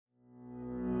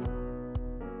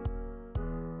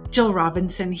Jill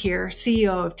Robinson here,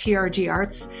 CEO of TRG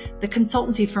Arts, the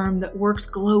consultancy firm that works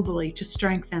globally to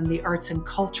strengthen the arts and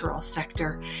cultural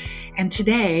sector. And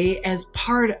today, as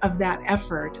part of that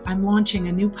effort, I'm launching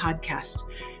a new podcast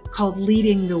called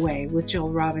Leading the Way with Jill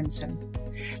Robinson.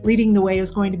 Leading the Way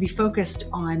is going to be focused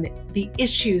on the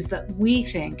issues that we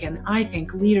think, and I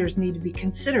think leaders need to be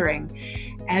considering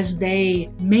as they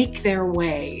make their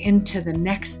way into the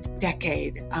next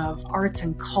decade of arts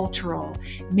and cultural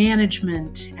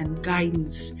management and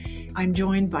guidance. I'm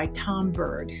joined by Tom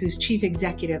Bird, who's Chief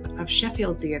Executive of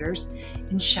Sheffield Theatres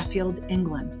in Sheffield,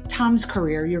 England. Tom's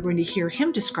career, you're going to hear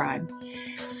him describe,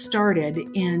 started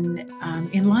in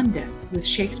London with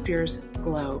Shakespeare's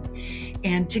Globe.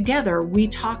 And together we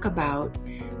talk about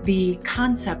the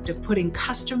concept of putting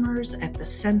customers at the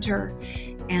center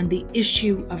and the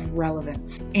issue of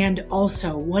relevance, and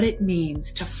also what it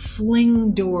means to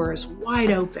fling doors wide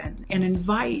open and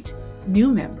invite new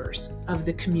members of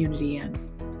the community in.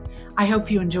 I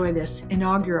hope you enjoy this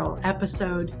inaugural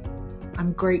episode.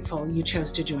 I'm grateful you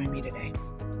chose to join me today.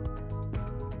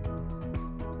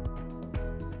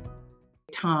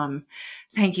 Tom,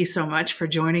 thank you so much for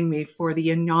joining me for the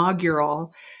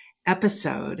inaugural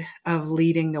episode of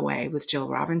Leading the Way with Jill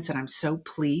Robinson. I'm so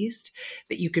pleased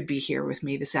that you could be here with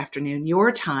me this afternoon.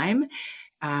 Your time,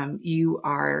 you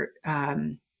are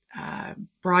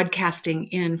broadcasting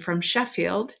in from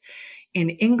Sheffield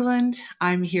in England.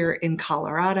 I'm here in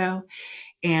Colorado,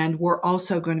 and we're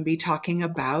also going to be talking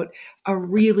about a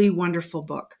really wonderful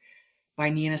book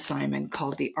by Nina Simon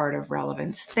called The Art of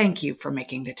Relevance. Thank you for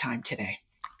making the time today.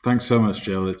 Thanks so much,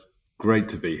 Jill. It's great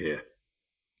to be here.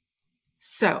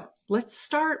 So let's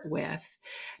start with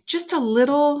just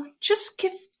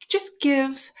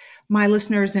give my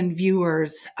listeners and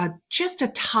viewers just a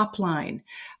top line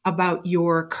about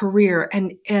your career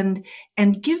and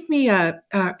give me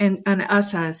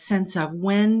us a sense of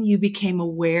when you became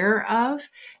aware of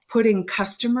putting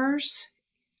customers,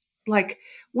 like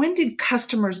when did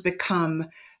customers become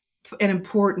an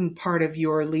important part of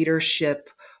your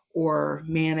leadership or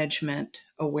management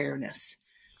awareness?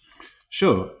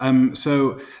 Sure.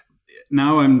 So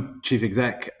now I'm chief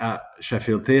exec at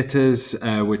Sheffield Theatres,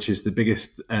 which is the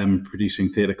biggest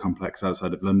producing theatre complex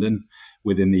outside of London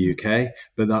within the UK.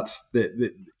 But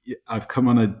I've come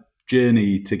on a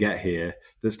journey to get here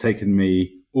that's taken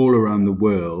me all around the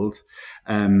world,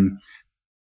 and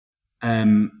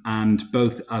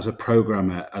both as a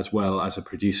programmer as well as a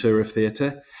producer of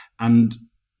theatre. And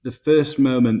the first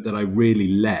moment that I really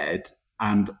led,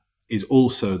 and is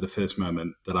also the first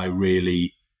moment that I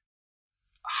really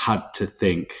had to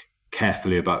think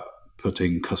carefully about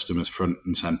putting customers front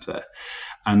and center.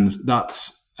 And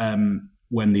that's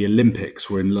when the Olympics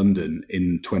were in London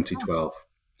in 2012.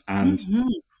 And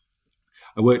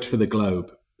I worked for the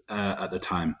Globe at the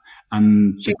time.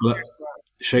 And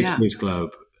Shakespeare's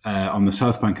Globe on the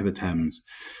south bank of the Thames.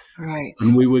 Right.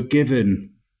 And we were given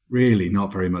really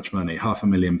not very much money,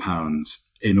 £500,000,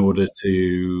 in order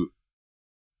to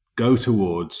go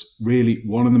towards really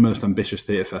one of the most ambitious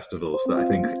theatre festivals that I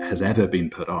think has ever been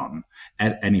put on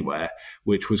anywhere,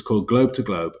 which was called Globe to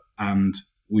Globe. And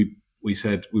we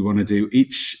said we want to do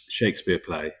each Shakespeare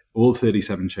play, all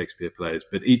 37 Shakespeare plays,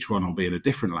 but each one will be in a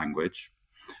different language,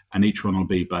 and each one will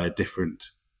be by a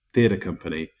different theatre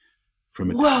company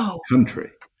from a different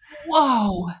country.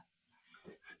 Whoa!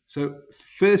 So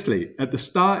firstly, at the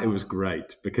start, it was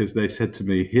great because they said to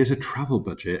me, here's a travel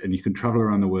budget and you can travel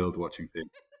around the world watching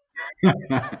things.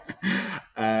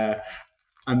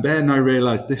 And then I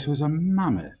realized this was a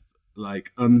mammoth,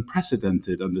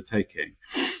 unprecedented undertaking.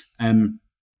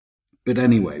 But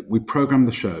anyway, we programmed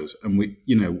the shows, and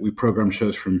we programmed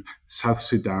shows from South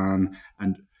Sudan,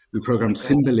 and we programmed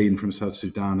Cymbeline from South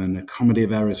Sudan, and A Comedy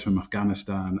of Errors from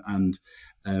Afghanistan, and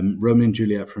Romeo and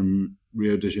Juliet from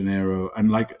Rio de Janeiro,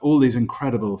 and all these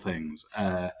incredible things.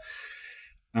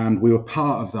 And we were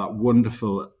part of that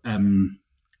wonderful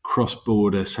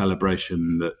cross-border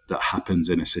celebration that happens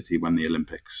in a city when the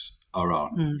Olympics are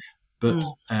on. But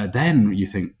then you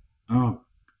think,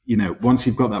 once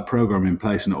you've got that program in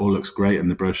place and it all looks great and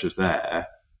the brochure's there,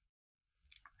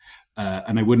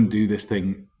 and I wouldn't do these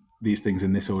things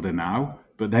in this order now,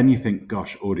 but then you think,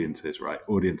 gosh, audiences,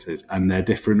 and they're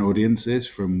different audiences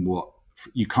from what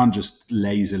you can't just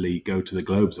lazily go to the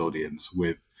Globe's audience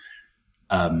with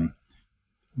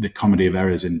the Comedy of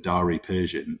Errors in Dari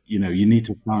Persian. You need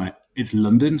to find, it's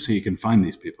London, so you can find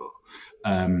these people.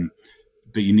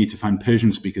 But you need to find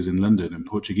Persian speakers in London and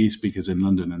Portuguese speakers in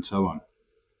London and so on.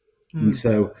 And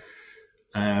so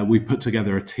we put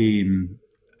together a team,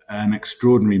 an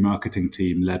extraordinary marketing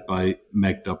team led by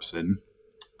Meg Dobson.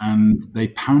 and they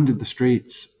pounded the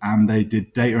streets and they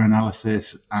did data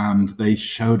analysis and they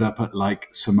showed up at like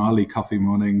Somali coffee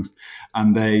mornings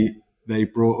and they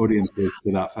brought audiences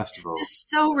to that festival. This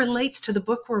so relates to the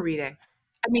book we're reading.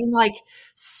 I mean, like,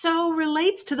 so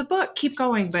relates to the book. Keep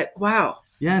going, but wow.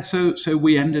 Yeah, so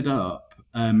we ended up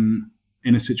in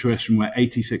a situation where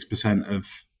 86% of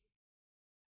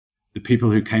the people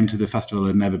who came to the festival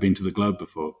had never been to the Globe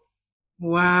before.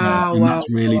 Wow, And wow, that's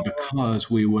really because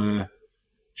we were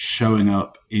showing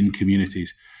up in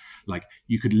communities. Like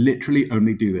you could literally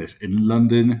only do this in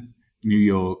London, New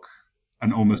York,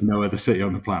 and almost no other city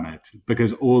on the planet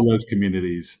because all those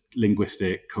communities,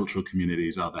 linguistic, cultural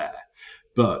communities, are there.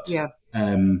 But yeah.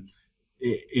 um,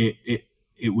 it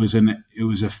was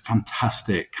a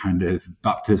fantastic kind of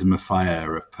baptism of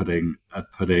fire of putting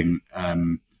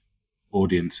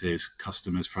audiences,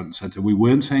 customers front and center. We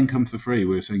weren't saying come for free.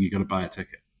 We were saying you got to buy a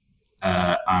ticket.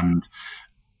 And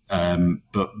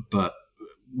but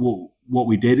what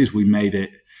we did is we made it.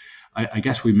 I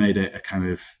guess we made it a kind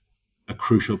of a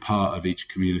crucial part of each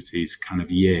community's kind of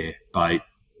year by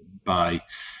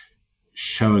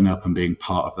showing up and being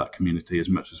part of that community as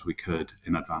much as we could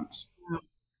in advance.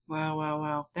 Wow, wow,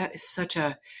 wow. That is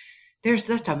there's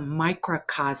such a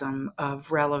microcosm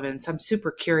of relevance. I'm super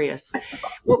curious.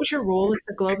 What was your role at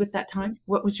the Globe at that time?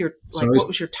 What was your, So like, what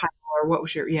was your title or what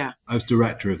was your, yeah. I was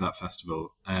director of that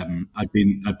festival. I'd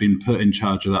been put in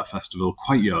charge of that festival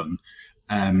quite young,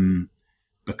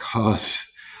 because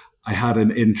I had an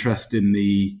interest in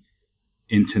the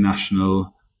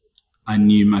international. I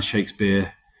knew my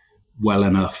Shakespeare well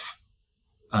enough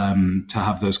to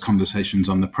have those conversations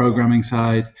on the programming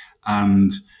side,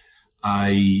 and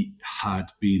I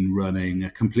had been running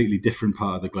a completely different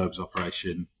part of the Globe's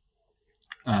operation,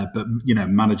 but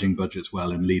managing budgets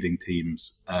well and leading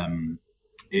teams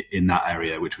in that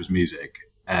area, which was music.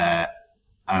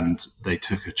 And they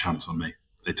took a chance on me.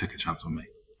 They took a chance on me.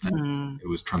 Mm, It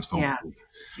was yeah. transformative.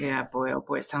 Yeah, boy, oh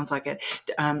boy, it sounds like it.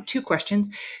 Two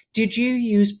questions. Did you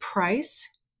use price?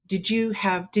 Did you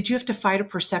have to fight a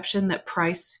perception that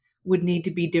price would need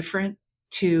to be different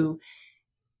to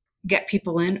get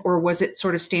people in, or was it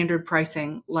sort of standard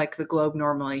pricing like the Globe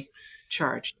normally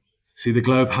charged? See, the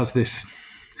Globe has this.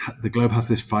 The Globe has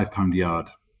this £5 yard,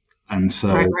 and Right,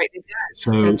 so right, it does.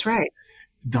 so That's right.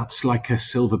 that's like a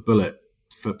silver bullet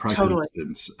for price Totally.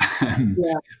 resistance,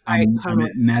 Yeah, right, and totally.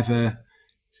 it never.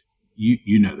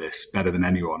 You know this better than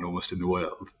anyone almost in the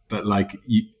world, but like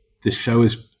the show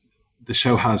is the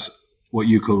show has what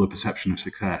you call the perception of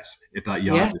success. If that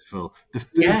yard Yes, is full, the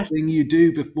first yes, thing you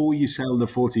do before you sell the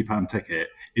 £40 ticket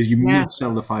is you yes, must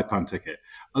sell the £5 ticket.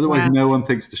 Otherwise, yes, no one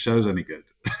thinks the show's any good.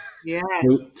 So, yes.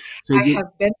 so I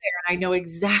have been there and I know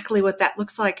exactly what that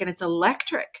looks like, and it's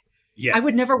electric. yeah, I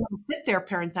would never want to sit there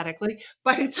parenthetically,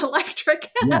 but it's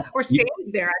electric yeah. or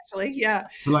standing there actually. Yeah.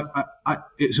 So like,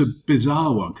 it's a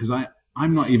bizarre one because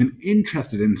I'm not even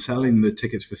interested in selling the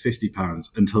tickets for £50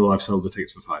 until I've sold the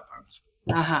tickets for £5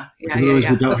 Uh-huh. Yeah, because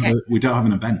yeah, otherwise yeah. Okay. we don't have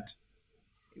an event.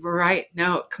 Right.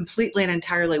 No, completely and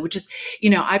entirely, which is,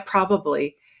 I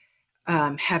probably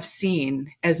have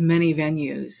seen as many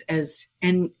venues as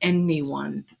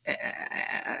anyone,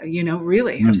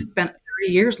 really. I've Mm, spent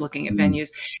 30 years looking at mm. venues.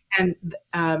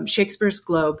 And Shakespeare's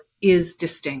Globe is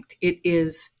distinct. It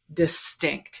is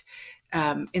distinct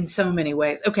in so many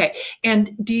ways. Okay.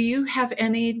 And do you have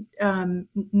any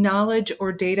knowledge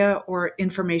or data or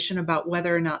information about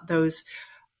whether or not those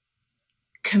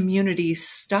communities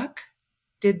stuck?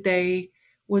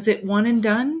 Was it one and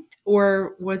done,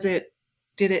 or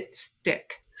did it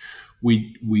stick?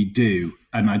 We do,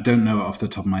 and I don't know it off the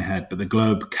top of my head, but the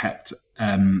Globe kept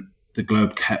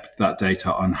that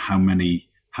data on how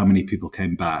many people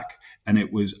came back, and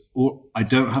it was. I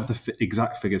don't have the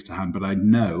exact figures to hand, but I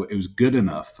know it was good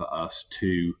enough for us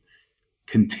to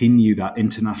continue that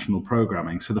international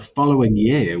programming. So the following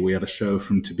year, we had a show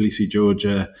from Tbilisi,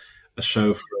 Georgia, a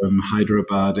show from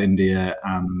Hyderabad, India,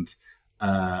 and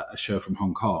a show from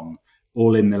Hong Kong,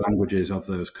 all in the languages of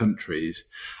those countries,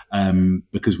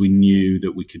 because we knew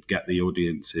that we could get the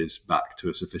audiences back to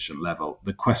a sufficient level.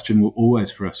 The question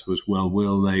always for us was, well,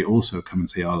 will they also come and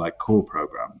see our like core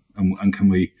program, and can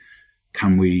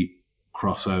we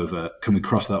cross over? Can we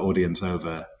cross that audience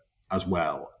over as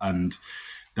well? And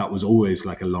that was always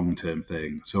like a long-term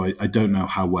thing. So I don't know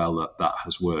how well that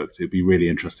has worked. It'd be really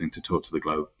interesting to talk to the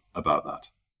Globe about that.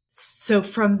 So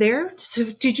from there,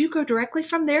 did you go directly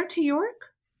from there to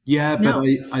York? Yeah, but No.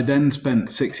 I then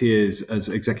spent 6 years as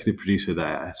executive producer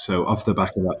there. So off the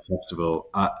back of that festival,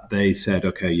 they said,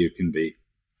 okay, you can be,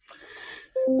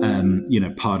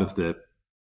 part of the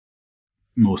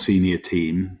more senior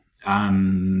team.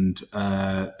 And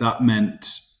that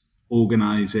meant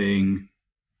organising.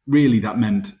 Really, that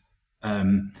meant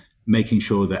making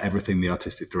sure that everything the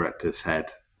artistic director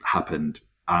said happened,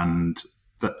 and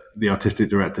that the artistic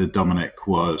director Dominic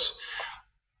was.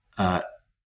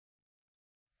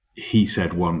 He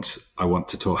said once, "I want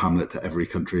to tour Hamlet to every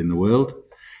country in the world."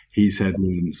 He said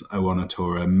once, "I want to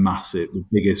tour the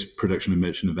biggest production of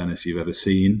Merchant of Venice you've ever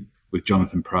seen with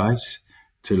Jonathan Pryce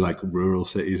to like rural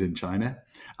cities in China."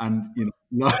 And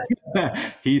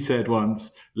he said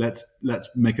once, "Let's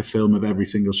make a film of every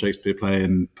single Shakespeare play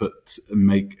and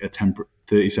make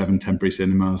 37 temporary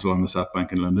cinemas along the South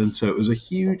Bank in London." So it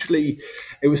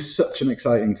was such an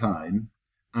exciting time,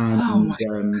 Oh and my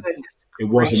goodness it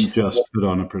wasn't gracious. just put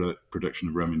on a production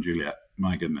of Romeo and Juliet.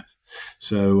 My goodness.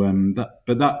 So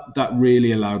that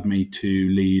really allowed me to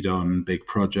lead on big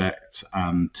projects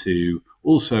and to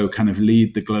also kind of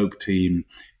lead the Globe team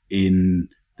in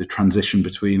the transition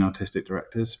between artistic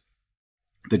directors,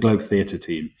 the Globe Theatre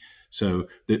team. So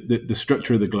the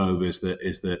structure of the Globe is that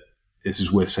this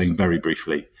is worth saying very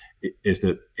briefly, is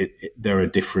that there are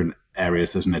different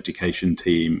areas. There's an education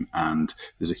team and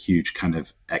there's a huge kind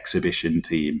of exhibition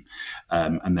team,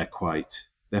 and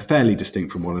they're fairly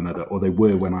distinct from one another, or they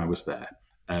were when I was there.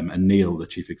 And Neil, the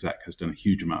chief exec, has done a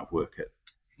huge amount of work at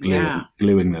Yeah.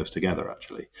 gluing those together,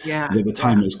 actually. Yeah. But at the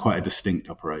time, it was quite a distinct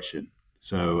operation.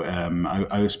 So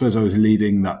I suppose I was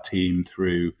leading that team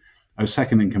through. I was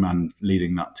second in command,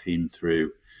 leading that team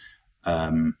through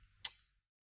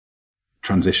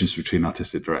transitions between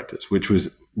artistic directors, which was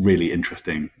really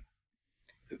interesting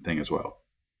thing as well.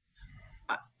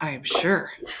 I am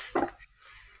sure.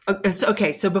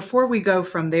 Okay, so before we go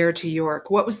from there to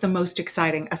York, what was the most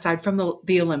exciting, aside from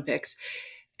the Olympics?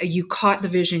 You caught the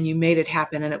vision, you made it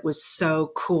happen, and it was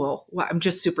so cool. Well, I'm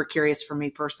just super curious for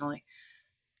me personally.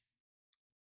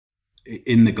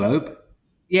 In the Globe?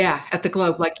 Yeah, at the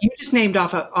Globe, like you just named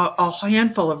off a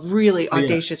handful of really Oh, yeah.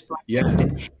 audacious Yeah. broadcasts.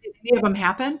 Did any of them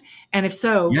happen? And if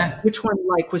so, Yeah. which one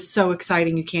like was so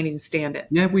exciting you can't even stand it?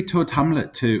 Yeah, we toured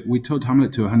Hamlet to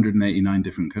 189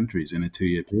 different countries in a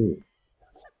 2-year period.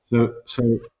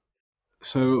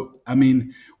 So I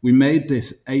mean, we made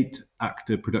this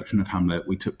 8-actor production of Hamlet.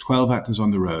 We took 12 actors on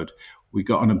the road. We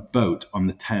got on a boat on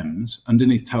the Thames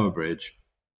underneath Tower Bridge.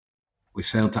 We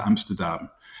sailed to Amsterdam,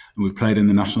 and we played in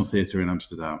the National Theatre in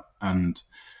Amsterdam. And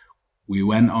we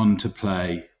went on to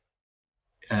play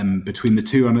between the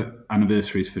two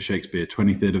anniversaries for Shakespeare,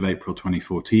 23rd of April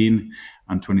 2014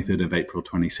 and 23rd of April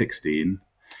 2016.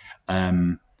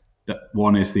 That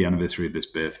one is the anniversary of his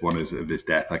birth, one is of his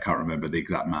death. I can't remember the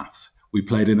exact maths. We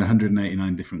played in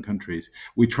 189 different countries.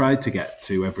 We tried to get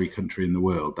to every country in the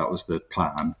world. That was the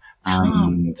plan. Oh,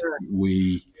 And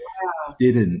we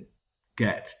didn't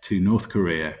get to North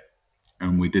Korea,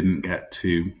 and we didn't get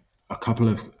to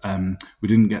we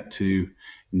didn't get to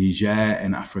Niger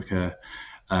in Africa,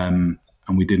 and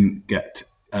we didn't get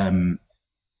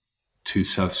to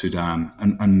South Sudan,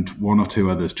 and one or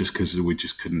two others, just because we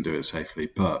just couldn't do it safely.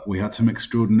 But we had some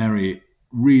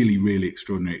really, really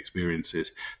extraordinary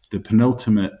experiences. The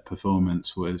penultimate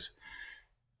performance was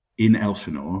in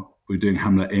Elsinore. We were doing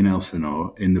Hamlet in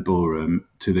Elsinore in the ballroom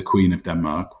to the Queen of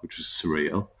Denmark, which was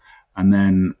surreal. And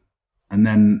then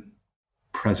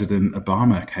President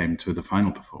Obama came to the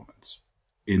final performance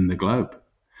in the Globe.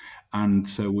 And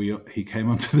so he came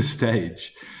onto the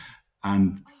stage,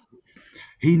 and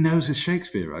he knows his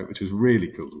Shakespeare, right? Which was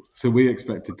really cool. So we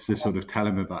expected to sort of tell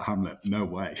him about Hamlet. No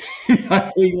way.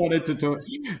 He wanted to talk.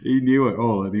 He knew it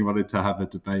all, and he wanted to have a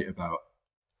debate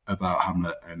about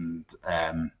Hamlet, and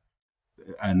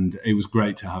it was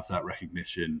great to have that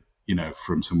recognition,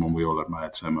 from someone we all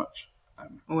admired so much.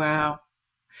 wow.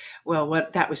 Well,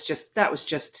 that was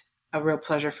just a real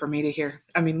pleasure for me to hear.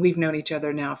 I mean, we've known each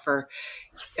other now for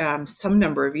some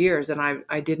number of years, and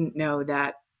I didn't know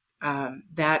that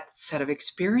that set of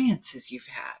experiences you've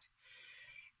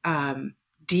had,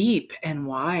 deep and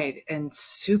wide and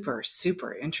super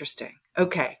super interesting.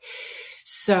 Okay,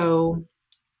 so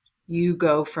you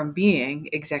go from being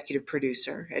executive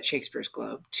producer at Shakespeare's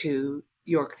Globe to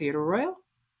York Theatre Royal.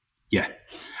 Yeah,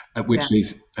 Yeah. which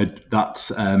is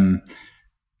that's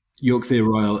York Theatre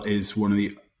Royal is one of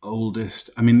the oldest.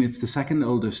 I mean, it's the second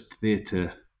oldest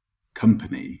theatre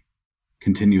company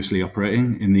continuously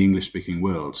operating in the English-speaking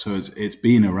world. So it's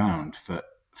been around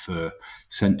for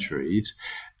centuries,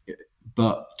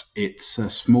 but it's a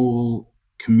small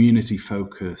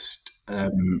community-focused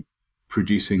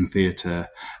producing theatre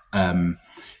in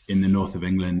the north of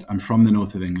England. I'm from the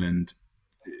north of England.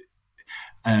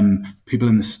 People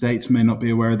in the States may not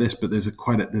be aware of this, but there's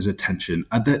a tension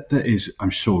that is, I'm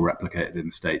sure, replicated in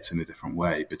the States in a different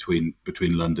way between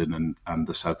London and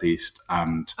the southeast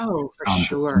Oh, for and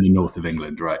sure. the north of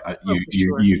England, right? Oh, for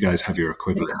sure. You guys have your The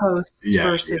equivalent. coasts Yeah, yeah,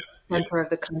 versus the yeah, center of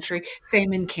the country.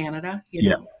 Same in Canada,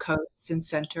 yeah. coasts and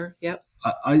center. Yep.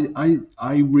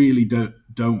 I really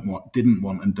didn't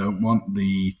want and don't want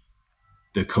the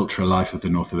cultural life of the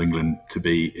north of England to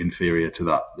be inferior to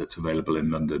that that's available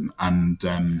in London, and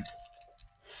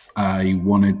I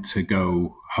wanted to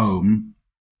go home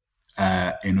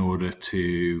in order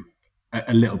to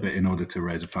a little bit in order to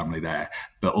raise a family there,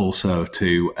 but also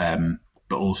to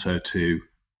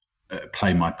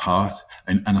play my part,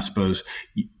 and I suppose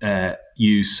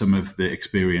use some of the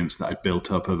experience that I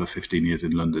built up over 15 years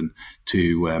in London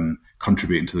to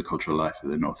contribute into the cultural life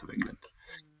of the north of England.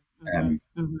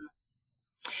 Mm-hmm. Mm-hmm.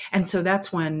 And so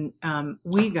that's when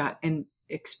we got in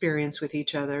experience with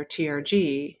each other,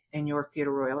 TRG and York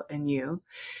Theatre Royal and you,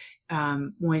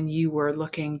 when you were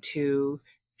looking to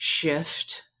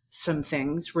shift some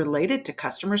things related to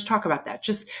customers. Talk about that.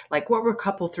 Just like, what were a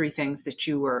couple, three things that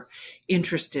you were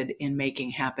interested in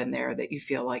making happen there that you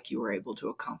feel like you were able to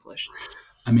accomplish?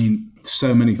 I mean,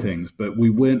 so many things, but we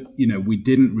weren't, we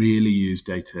didn't really use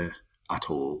data at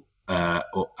all.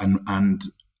 And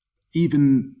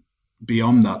even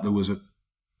beyond that, there was a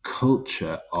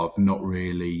culture of not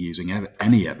really using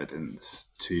any evidence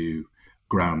to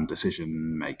ground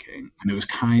decision making, and it was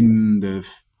kind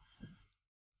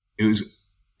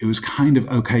of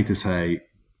okay to say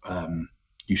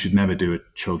you should never do a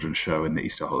children's show in the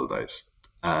Easter holidays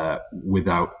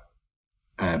without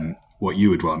what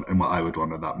you would want and what I would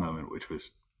want at that moment, which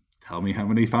was tell me how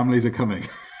many families are coming,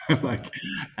 like,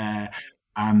 uh,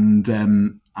 and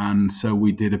so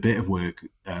we did a bit of work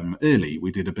early.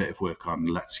 We did a bit of work on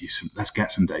let's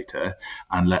get some data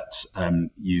and let's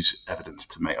use evidence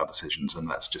to make our decisions, and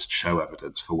let's just show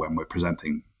evidence for when we're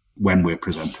presenting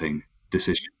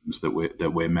decisions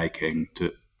that we're making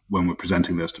to when we're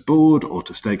presenting those to board or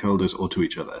to stakeholders or to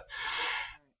each other.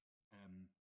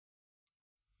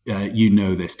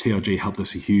 This TRG helped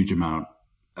us a huge amount.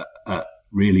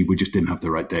 Really, we just didn't have the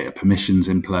right data permissions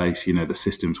in place. The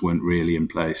systems weren't really in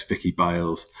place. Vicky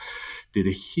Biles did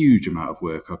a huge amount of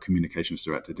work. Our communications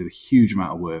director did a huge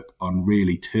amount of work on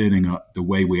really turning up the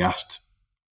way we asked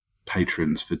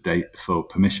patrons for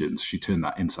permissions. She turned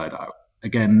that inside out.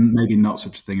 Again, maybe not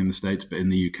such a thing in the States, but in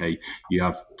the UK, you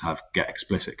have to get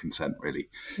explicit consent really.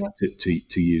 Yep.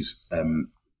 to use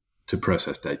to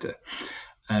process data.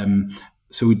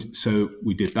 So we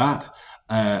did that.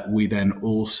 We then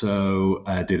also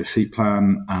did a seat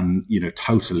plan and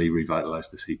totally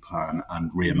revitalized the seat plan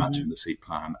and reimagined the seat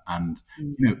plan. And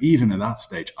even at that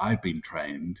stage, I'd been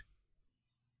trained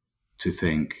to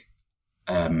think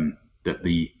that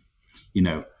the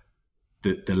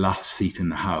last seat in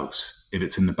the house, if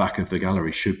it's in the back of the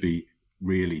gallery, should be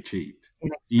really cheap,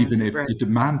 even if the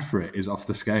demand for it is off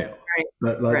the scale. Right.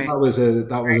 But that was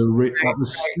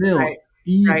still.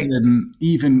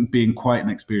 Even being quite an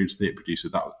experienced theatre producer,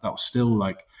 that was still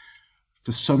like,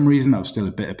 for some reason, that was still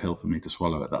a bitter pill for me to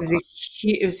swallow at that time.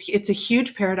 It's a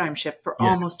huge paradigm shift for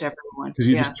almost everyone. Because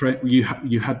you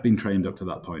had been trained up to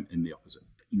that point in the opposite.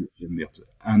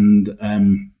 And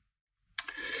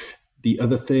the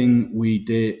other thing we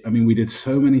did, we did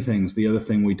so many things. The other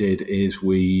thing we did is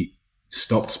we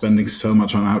stopped spending so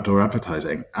much on outdoor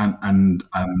advertising, and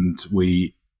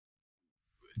we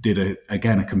did a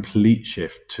complete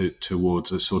shift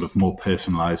towards a sort of more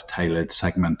personalized, tailored,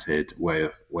 segmented way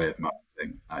of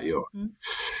marketing at York. Mm-hmm.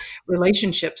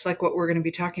 Relationships, like what we're going to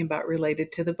be talking about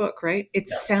related to the book, right?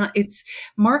 It's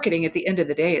marketing at the end of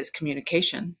the day is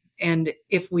communication. And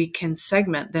if we can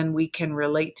segment, then we can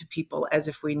relate to people as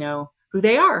if we know who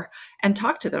they are and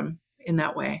talk to them in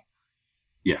that way.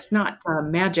 Yeah. It's not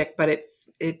magic, but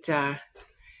it does.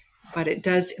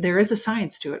 There is a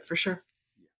science to it for sure.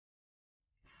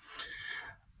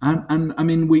 And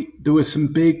there were some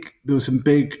big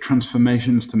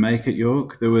transformations to make at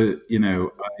York. There were,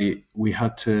 we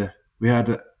had a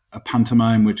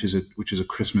pantomime, which is a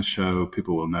Christmas show.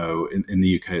 People will know in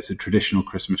the UK, it's a traditional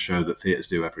Christmas show that theatres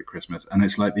do every Christmas, and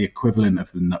it's like the equivalent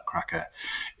of the Nutcracker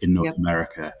in North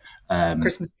America.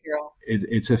 Christmas Carol.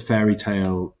 It's a fairy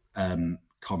tale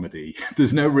comedy.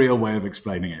 There's no real way of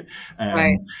explaining it.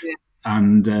 Right. Yeah.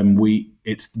 And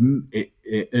it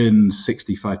earns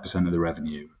 65% of the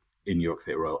revenue in York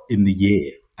Theatre Royal in the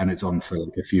year, and it's on for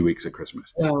like a few weeks at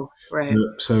Christmas. Oh, right.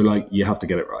 So like you have to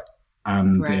get it right.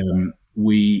 And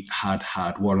we had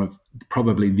one of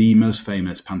probably the most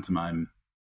famous pantomime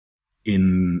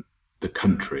in the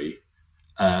country,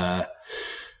 and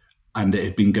it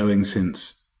had been going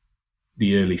since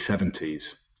the early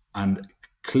 70s. And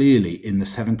clearly in the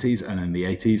 70s and in the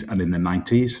 80s and in the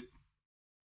 90s,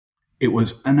 it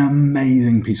was an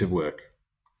amazing piece of work.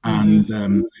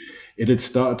 And it had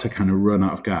started to kind of run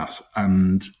out of gas.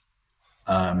 And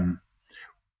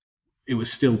it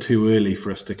was still too early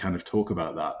for us to kind of talk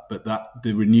about that. But that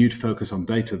the renewed focus on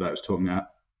data that I was talking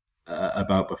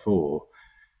about before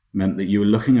meant that you were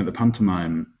looking at the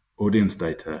pantomime audience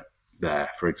data there,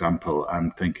 for example,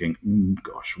 and thinking,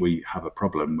 "Gosh, we have a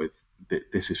problem with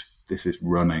this. Is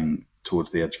running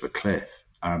towards the edge of a cliff."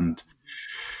 And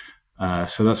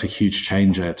so that's a huge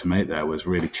change I had to make. There was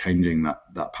really changing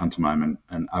that pantomime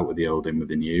and out with the old, in with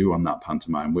the new on that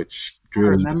pantomime, which I drew.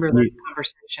 remember those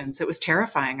conversations. It was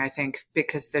terrifying, I think,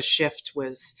 because the shift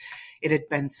it had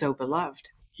been so beloved.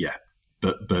 Yeah,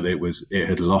 but it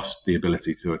had lost the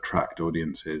ability to attract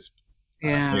audiences.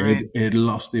 Yeah, It right. had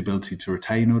lost the ability to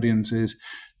retain audiences,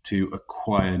 to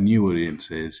acquire new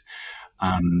audiences.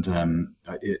 And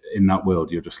in that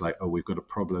world, you're just like, oh, we've got a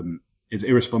problem. It's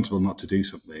irresponsible not to do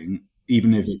something.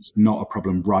 Even if it's not a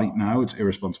problem right now, it's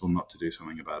irresponsible not to do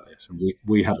something about this. And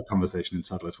we had a conversation in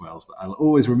Sadler's Wells that I'll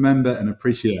always remember and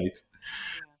appreciate,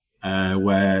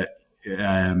 where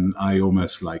I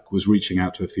almost like was reaching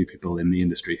out to a few people in the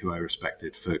industry who I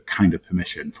respected for kind of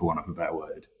permission, for want of a better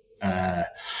word,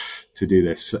 to do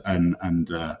this. And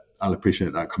I'll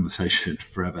appreciate that conversation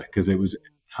forever, because it was,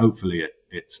 hopefully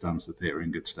it stands the theatre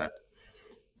in good stead.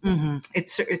 It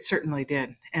certainly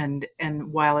did, and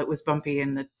while it was bumpy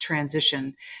in the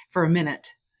transition for a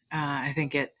minute, I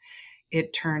think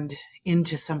it turned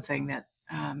into something that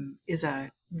is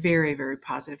a very, very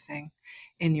positive thing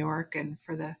in York and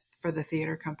for the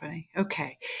theater company.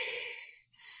 Okay,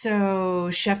 so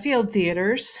Sheffield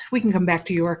theaters, we can come back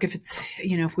to York if it's,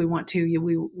 if we want to.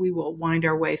 We will wind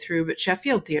our way through, but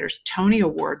Sheffield theaters, Tony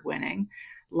Award winning,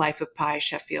 Life of Pi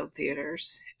Sheffield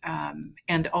theaters,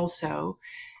 and also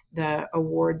the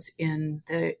awards in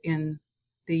the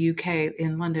UK,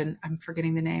 in London. I'm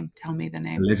forgetting the name. Tell me the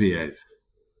name. Olivier's.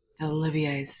 The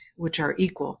Olivier's, which are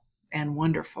equal and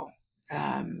wonderful.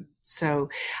 So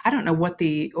I don't know what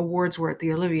the awards were at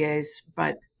the Olivier's,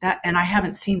 but and I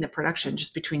haven't seen the production.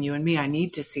 Just between you and me, I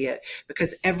need to see it,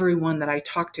 because everyone that I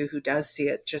talk to who does see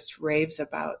it just raves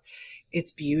about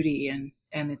its beauty and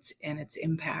its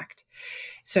impact.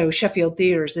 So Sheffield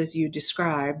Theatres, as you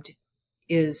described,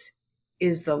 is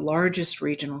the largest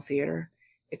regional theater,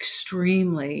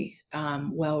 extremely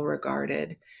well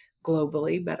regarded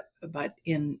globally, but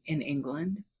in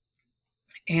England.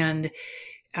 And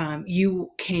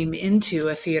you came into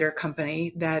a theater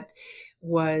company that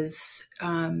was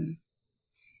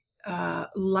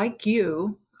like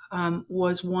you,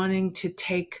 was wanting to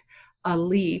take a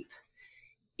leap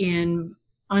in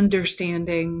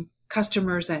understanding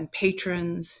customers and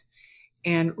patrons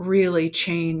and really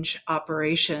change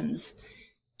operations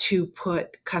to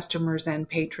put customers and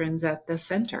patrons at the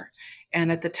center.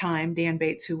 And at the time, Dan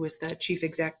Bates, who was the chief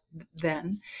exec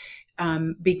then,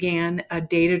 began a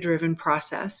data-driven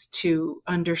process to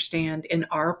understand, in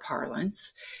our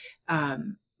parlance,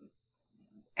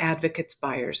 advocates,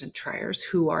 buyers, and triers.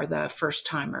 Who are the first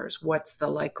timers? What's the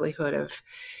likelihood of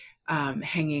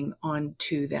hanging on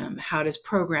to them? How does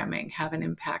programming have an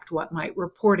impact? What might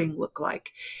reporting look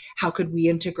like? How could we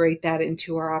integrate that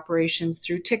into our operations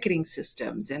through ticketing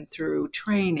systems and through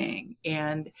training?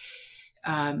 And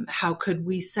how could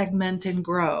we segment and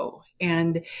grow?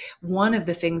 And one of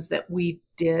the things that we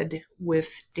did with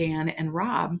Dan and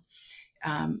Rob,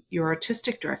 your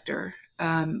artistic director,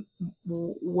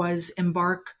 was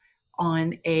embark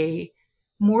on a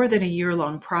more than a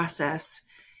year-long process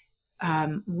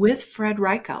with Fred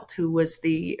Reichelt, who was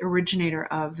the originator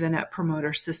of the Net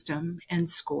Promoter System and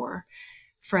SCORE.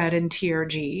 Fred and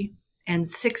TRG and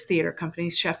 6 theater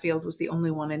companies, Sheffield was the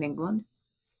only one in England,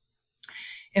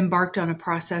 embarked on a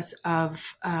process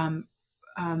of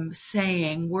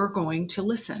saying, we're going to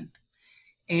listen,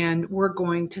 and we're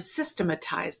going to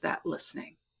systematize that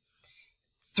listening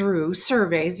through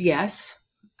surveys, yes.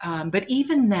 But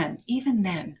even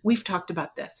then, we've talked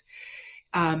about this.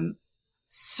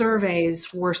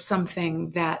 Surveys were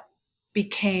something that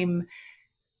became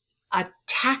a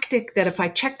tactic that if I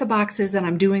check the boxes and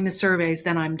I'm doing the surveys,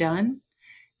 then I'm done.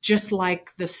 Just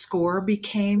like the SCORE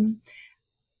became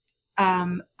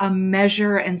a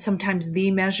measure, and sometimes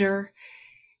the measure,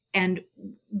 and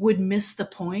would miss the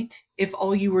point if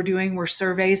all you were doing were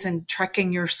surveys and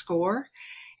tracking your score.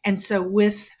 And so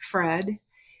with Fred,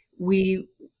 we,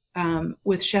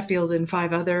 with Sheffield and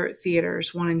 5 other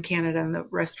theaters, one in Canada and the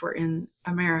rest were in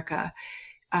America,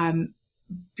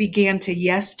 began to,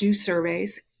 yes, do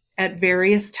surveys at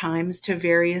various times to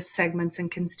various segments and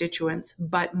constituents,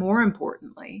 but more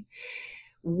importantly,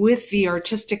 with the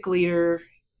artistic leader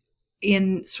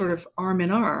in sort of arm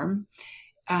in arm,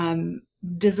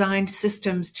 designed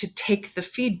systems to take the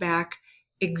feedback,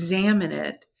 examine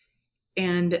it,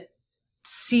 and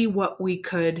see what we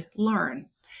could learn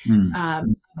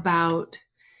about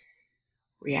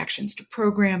reactions to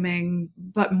programming,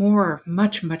 but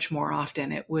much more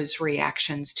often, it was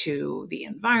reactions to the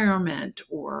environment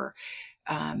or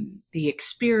the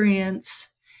experience.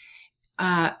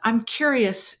 I'm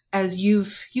curious, as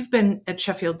you've been at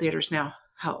Sheffield Theatres now,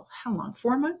 how long?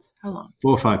 4 months? How long?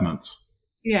 4 or 5 months.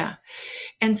 Yeah.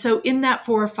 And so in that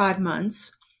 4 or 5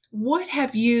 months, what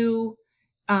have you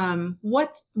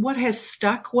what has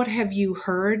stuck? What have you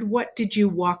heard? What did you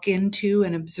walk into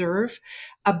and observe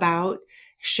about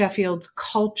Sheffield's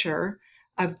culture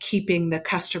of keeping the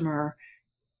customer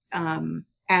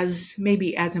as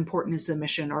maybe as important as the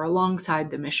mission or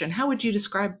alongside the mission? How would you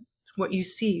describe what you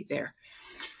see there?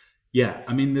 Yeah,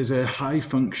 I mean, there's a high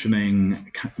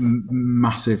functioning,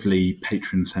 massively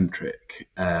patron centric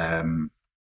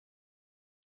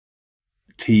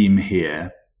team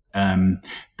here.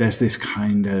 There's this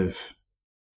kind of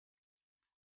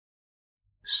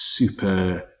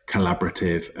super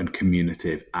collaborative and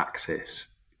communicative axis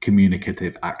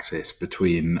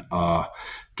between our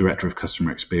director of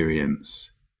customer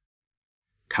experience,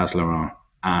 Kaz Laurent,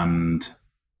 and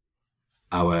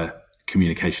our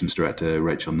communications director,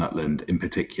 Rachel Nutland, in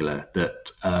particular,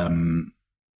 that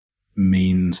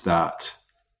means that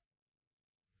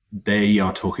they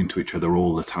are talking to each other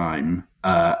all the time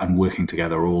and working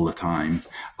together all the time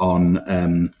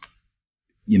on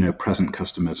present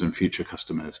customers and future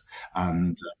customers.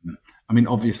 And I mean,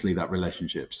 obviously that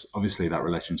relationship's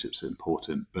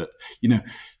important, but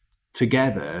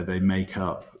together they make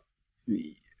up,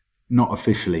 not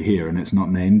officially here, and it's not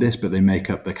named this, but they make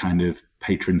up the kind of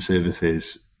patron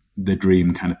services, the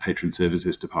dream kind of patron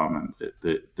services department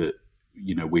that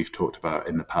we've talked about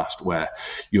in the past, where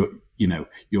you're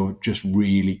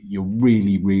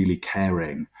really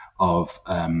caring of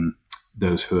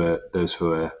those who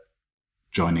are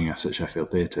joining us at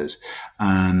Sheffield Theatres,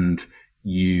 and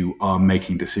you are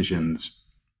making decisions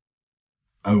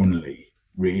only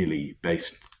really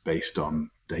based on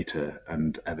data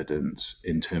and evidence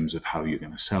in terms of how you're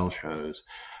going to sell shows,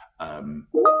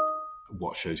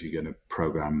 what shows you're going to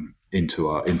program into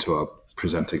our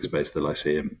presenting space, the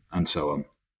Lyceum, and so on.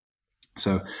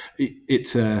 So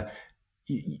it's a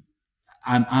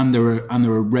and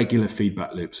there are regular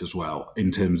feedback loops as well, in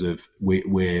terms of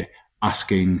we're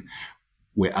asking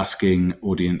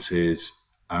audiences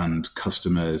and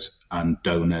customers and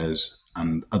donors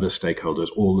and other stakeholders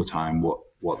all the time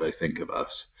what they think of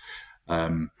us.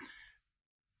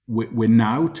 We're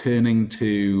now turning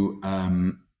to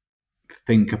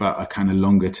think about a kind of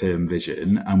longer term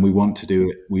vision, and we want to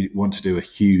do a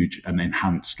huge and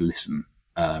enhanced listen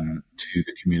to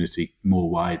the community more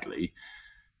widely,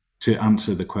 to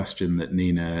answer the question that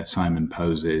Nina Simon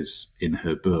poses in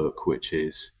her book, which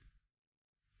is,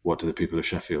 what do the people of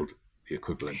Sheffield, the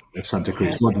equivalent of Santa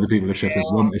Cruz, what do the people of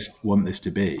Sheffield want this to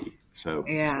be? So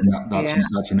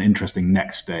that's an interesting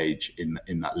next stage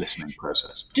in that listening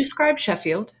process. Describe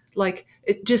Sheffield.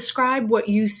 Describe what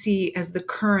you see as the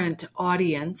current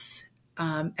audience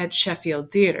at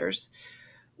Sheffield Theatres,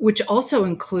 which also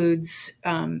includes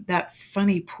that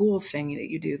funny pool thing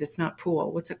that you do. That's not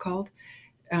pool. What's it called?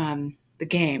 The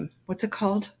game. What's it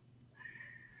called?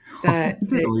 What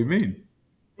do you mean?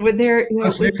 With their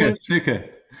snooker.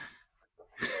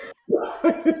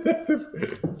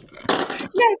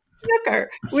 Yes, snooker,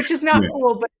 which is not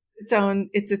pool, but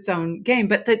it's its own game.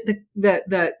 But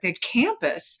the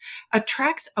campus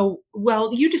attracts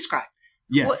you describe.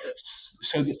 Yeah.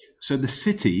 So the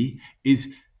city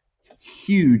is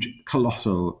huge,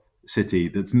 colossal city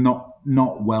that's not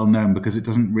well known because it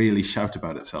doesn't really shout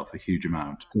about itself a huge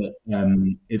amount. But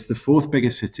it's the fourth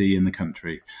biggest city in the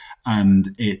country,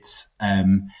 and it's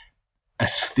a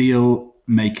steel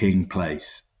making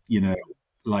place.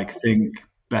 Think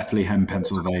Bethlehem,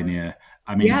 Pennsylvania.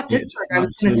 I mean, yeah, Pittsburgh. I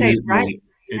was going to say, right?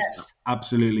 It's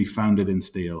absolutely founded in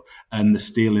steel, and the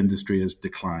steel industry has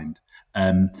declined.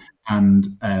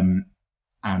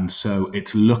 And so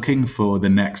it's looking for the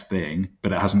next thing,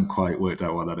 but it hasn't quite worked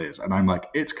out what that is. And I'm like,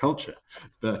 it's culture.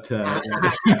 But let's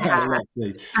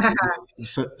see.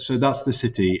 So that's the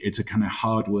city. It's a kind of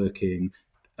hardworking,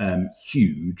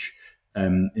 huge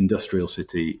industrial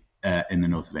city in the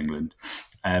north of England,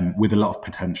 with a lot of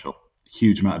potential,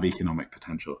 huge amount of economic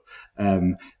potential.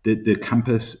 The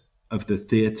campus of the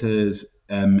theatres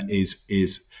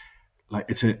is like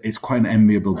it's quite an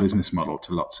enviable business model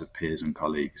to lots of peers and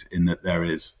colleagues, in that there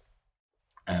is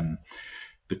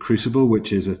the Crucible,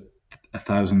 which is a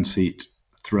 1,000-seat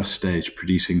thrust stage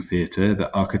producing theatre,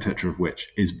 the architecture of which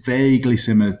is vaguely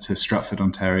similar to Stratford,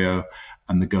 Ontario,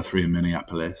 and the Guthrie in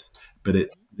Minneapolis, but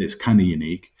it's kind of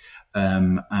unique.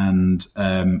 And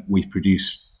we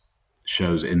produce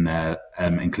shows in there,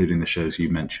 including the shows you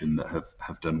mentioned that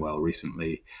have done well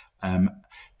recently.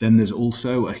 Then there's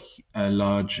also a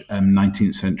large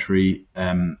 19th century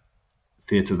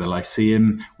theatre, the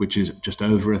Lyceum, which is just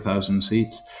over 1,000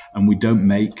 seats, and we don't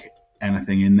make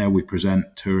anything in there. We present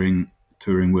touring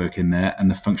work in there,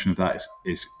 and the function of that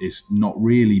is not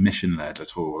really mission led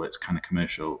at all. It's kind of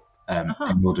commercial, in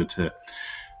order to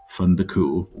fund the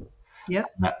cool. Yep.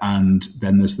 And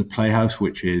then there's the Playhouse,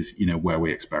 which is where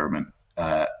we experiment,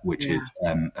 which Yeah. is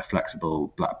a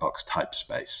flexible black box type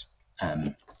space.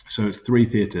 So it's 3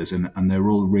 theatres, and they're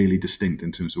all really distinct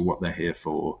in terms of what they're here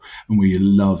for, and we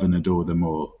love and adore them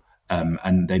all.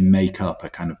 And they make up a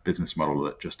kind of business model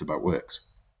that just about works.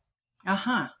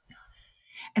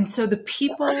 And so the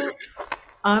people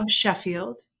of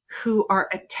Sheffield who are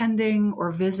attending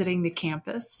or visiting the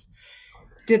campus,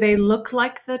 do they look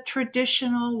like the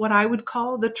traditional, what I would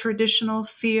call the traditional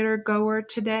theater goer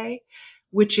today,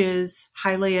 which is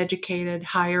highly educated,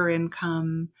 higher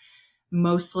income,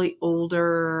 mostly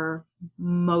older,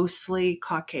 mostly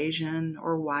Caucasian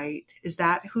or white? Is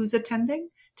that who's attending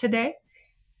today?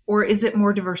 Or is it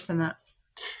more diverse than that?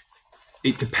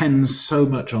 It depends so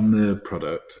much on the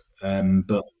product,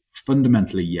 but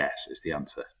fundamentally, yes, is the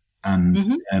answer.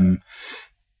 And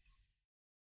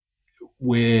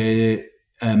we're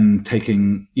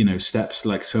taking steps,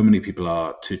 like so many people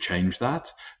are, to change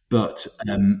that. But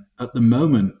at the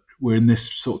moment, we're in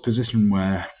this sort of position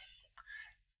where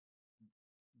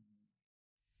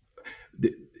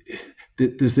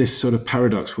there's this sort of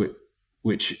paradox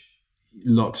which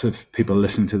lots of people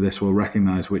listening to this will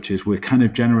recognize, which is we're kind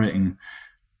of generating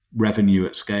revenue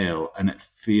at scale, and it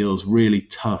feels really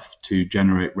tough to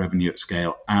generate revenue at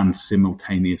scale and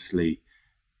simultaneously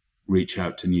reach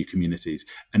out to new communities.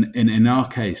 And in our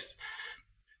case,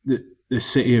 the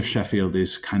city of Sheffield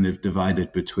is kind of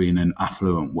divided between an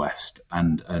affluent west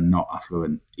and a not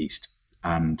affluent east.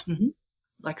 And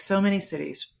like so many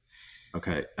cities.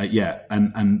 Okay, yeah,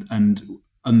 and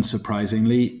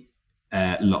unsurprisingly,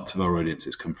 lots of our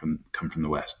audiences come from the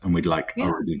West, and we'd like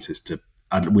our audiences to,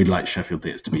 and we'd like Sheffield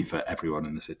theatres to be for everyone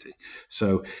in the city.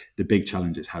 So the big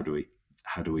challenge is how do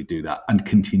we do that and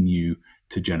continue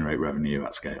to generate revenue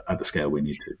at the scale we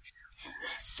need to.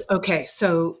 Okay,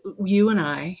 so you and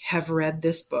I have read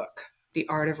this book, The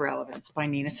Art of Relevance by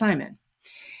Nina Simon.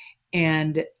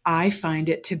 And I find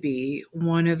it to be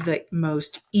one of the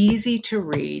most easy to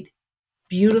read,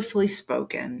 beautifully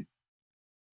spoken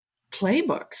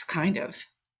playbooks, kind of,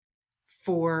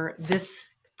 for this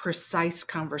precise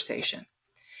conversation.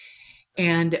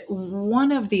 And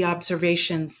one of the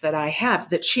observations that I have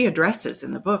that she addresses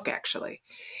in the book, actually,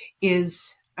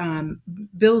 is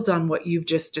builds on what you've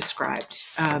just described,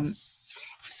 and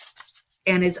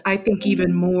is, I think,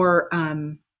 even more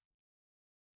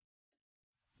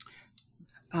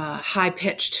high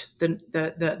pitched.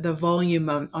 The volume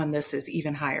on this is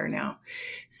even higher now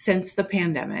since the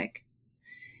pandemic,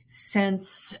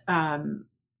 since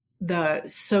the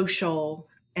social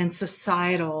and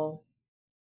societal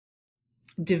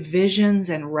divisions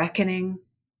and reckoning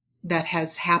that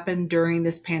has happened during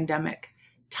this pandemic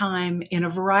time in a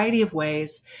variety of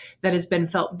ways that has been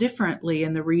felt differently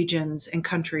in the regions and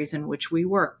countries in which we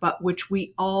work, but which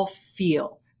we all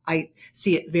feel. I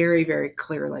see it very, very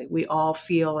clearly. We all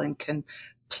feel and can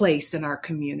place in our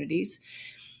communities.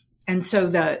 And so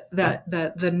the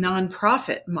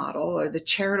nonprofit model or the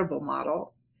charitable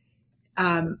model,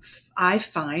 I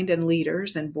find, and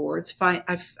leaders and boards find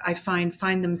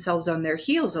themselves on their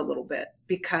heels a little bit,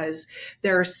 because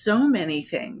there are so many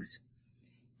things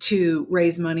to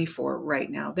raise money for right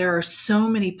now. There are so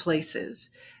many places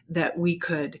that we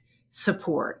could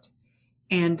support.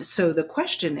 And so the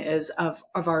question is of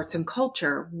arts and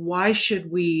culture, why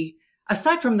should we,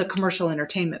 aside from the commercial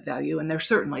entertainment value, and there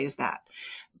certainly is that,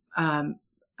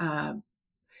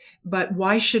 but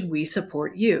why should we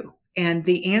support you? And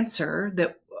the answer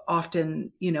that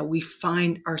often, we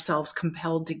find ourselves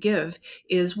compelled to give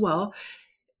is, well,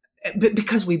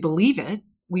 because we believe it.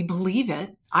 We believe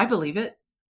it. I believe it.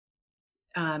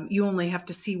 You only have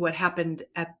to see what happened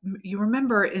you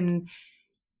remember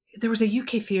there was a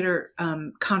UK theater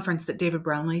conference that David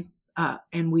Brownlee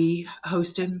and we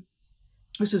hosted.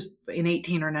 This was in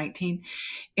 18 or 19.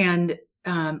 And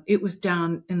It was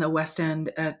down in the West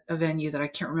End at a venue that I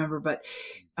can't remember, but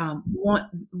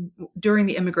during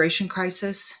the immigration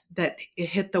crisis that it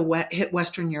hit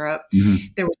Western Europe,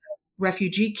 there was a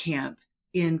refugee camp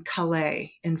in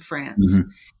Calais in France.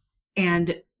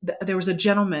 And there was a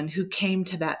gentleman who came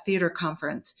to that theater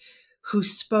conference who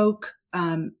spoke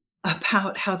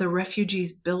about how the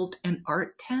refugees built an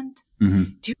art tent. Do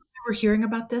you remember hearing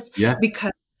about this? Yeah.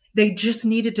 Because they just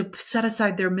needed to set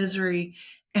aside their misery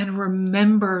and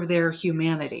remember their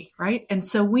humanity, right? And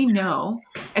so we know,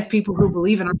 as people who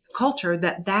believe in arts and culture,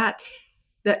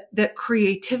 that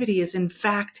creativity is in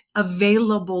fact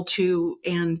available to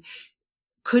and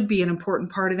could be an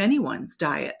important part of anyone's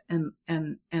diet and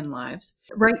lives.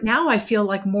 Right now, I feel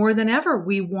like more than ever,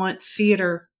 we want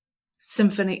theater,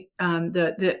 symphony,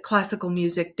 the classical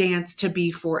music, dance to be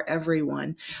for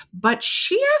everyone. But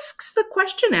she asks the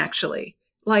question, actually,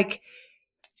 like,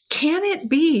 can it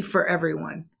be for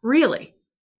everyone, really?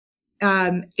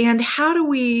 And how do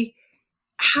we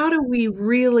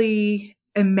really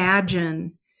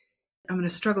imagine? I'm going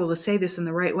to struggle to say this in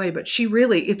the right way, but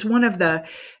it's one of the,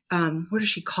 what does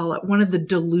she call it? One of the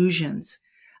delusions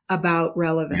about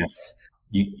relevance,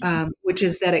 which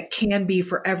is that it can be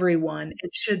for everyone.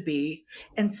 It should be.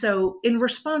 And so in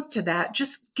response to that,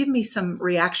 just give me some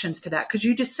reactions to that. Cause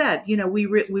you just said, we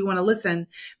want to listen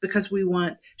because we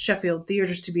want Sheffield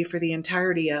theaters to be for the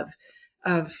entirety of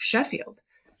Sheffield.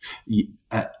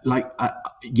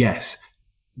 Yes.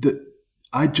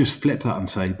 I'd just flip that and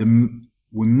say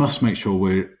we must make sure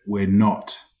we're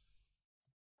not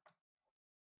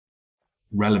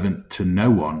relevant to no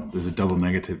one. There's a double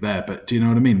negative there, but do you know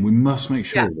what I mean? We must make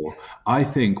sure. Yeah. I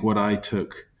think the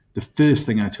first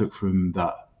thing I took from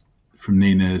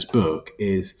Nina's book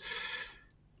is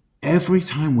every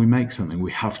time we make something,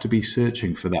 we have to be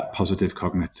searching for that positive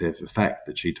cognitive effect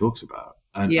that she talks about.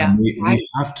 And we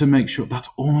have to make sure that's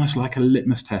almost like a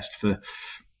litmus test for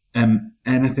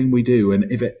anything we do. And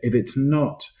if it's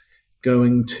not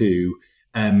going to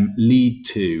lead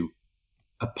to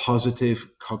a positive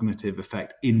cognitive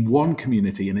effect in one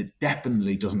community, and it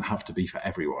definitely doesn't have to be for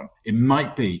everyone. It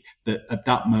might be that at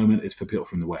that moment it's for people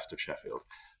from the west of Sheffield,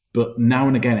 but now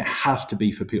and again it has to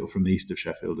be for people from the east of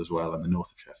Sheffield as well and the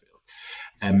north of Sheffield.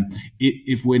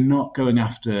 If we're not going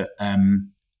after,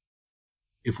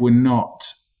 if we're not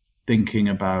thinking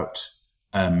about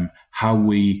how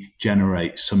we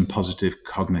generate some positive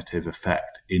cognitive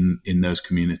effect in those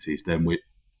communities, then we're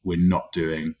not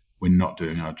doing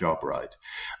our job right.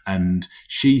 And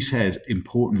she says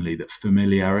importantly that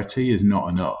familiarity is not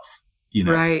enough.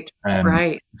 Right.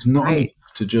 It's not enough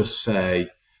to just say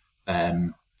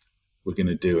we're going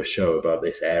to do a show about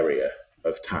this area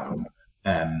of town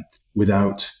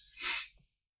without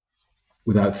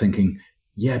thinking,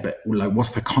 yeah, but like,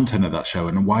 what's the content of that show,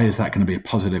 and why is that going to be a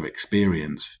positive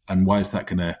experience, and why is that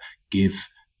going to give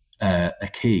a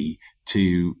key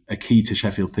to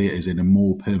Sheffield theatres in a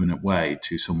more permanent way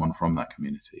to someone from that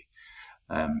community.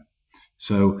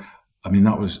 So, I mean,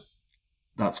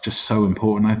 that's just so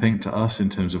important, I think, to us in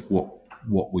terms of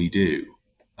what we do.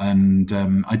 And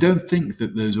I don't think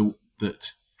that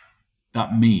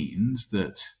that means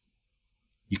that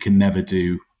you can never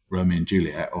do Romeo and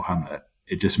Juliet or Hamlet.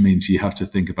 It just means you have to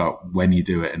think about when you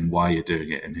do it and why you're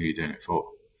doing it and who you're doing it for.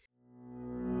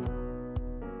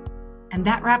 And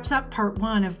that wraps up part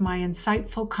one of my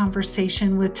insightful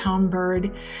conversation with Tom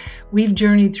Bird. We've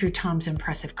journeyed through Tom's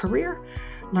impressive career,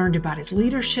 learned about his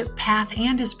leadership path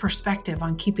and his perspective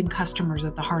on keeping customers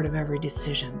at the heart of every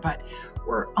decision, but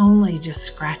we're only just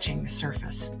scratching the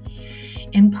surface.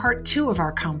 In part two of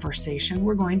our conversation,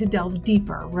 we're going to delve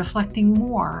deeper, reflecting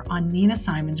more on Nina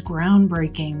Simon's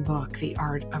groundbreaking book, The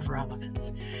Art of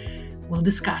Relevance. We'll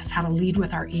discuss how to lead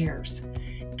with our ears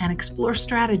and explore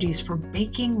strategies for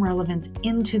baking relevance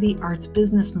into the arts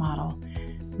business model,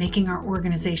 making our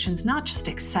organizations not just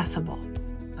accessible,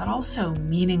 but also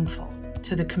meaningful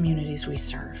to the communities we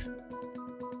serve.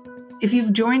 If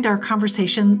you've joined our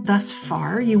conversation thus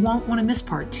far, you won't want to miss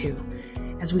part two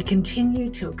as we continue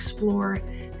to explore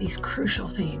these crucial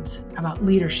themes about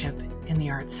leadership in the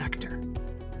arts sector.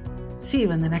 See you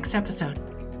in the next episode.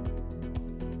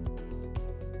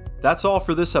 That's all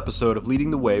for this episode of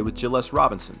Leading the Way with Jill S.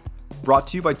 Robinson, brought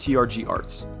to you by TRG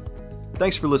Arts.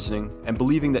 Thanks for listening and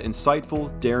believing that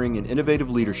insightful, daring, and innovative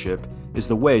leadership is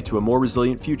the way to a more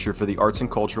resilient future for the arts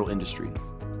and cultural industry.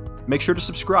 Make sure to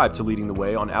subscribe to Leading the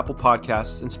Way on Apple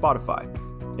Podcasts and Spotify.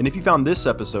 And if you found this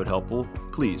episode helpful,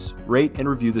 please rate and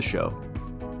review the show.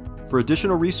 For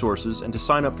additional resources and to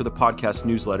sign up for the podcast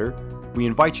newsletter, we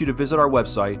invite you to visit our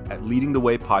website at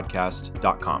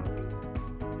leadingthewaypodcast.com.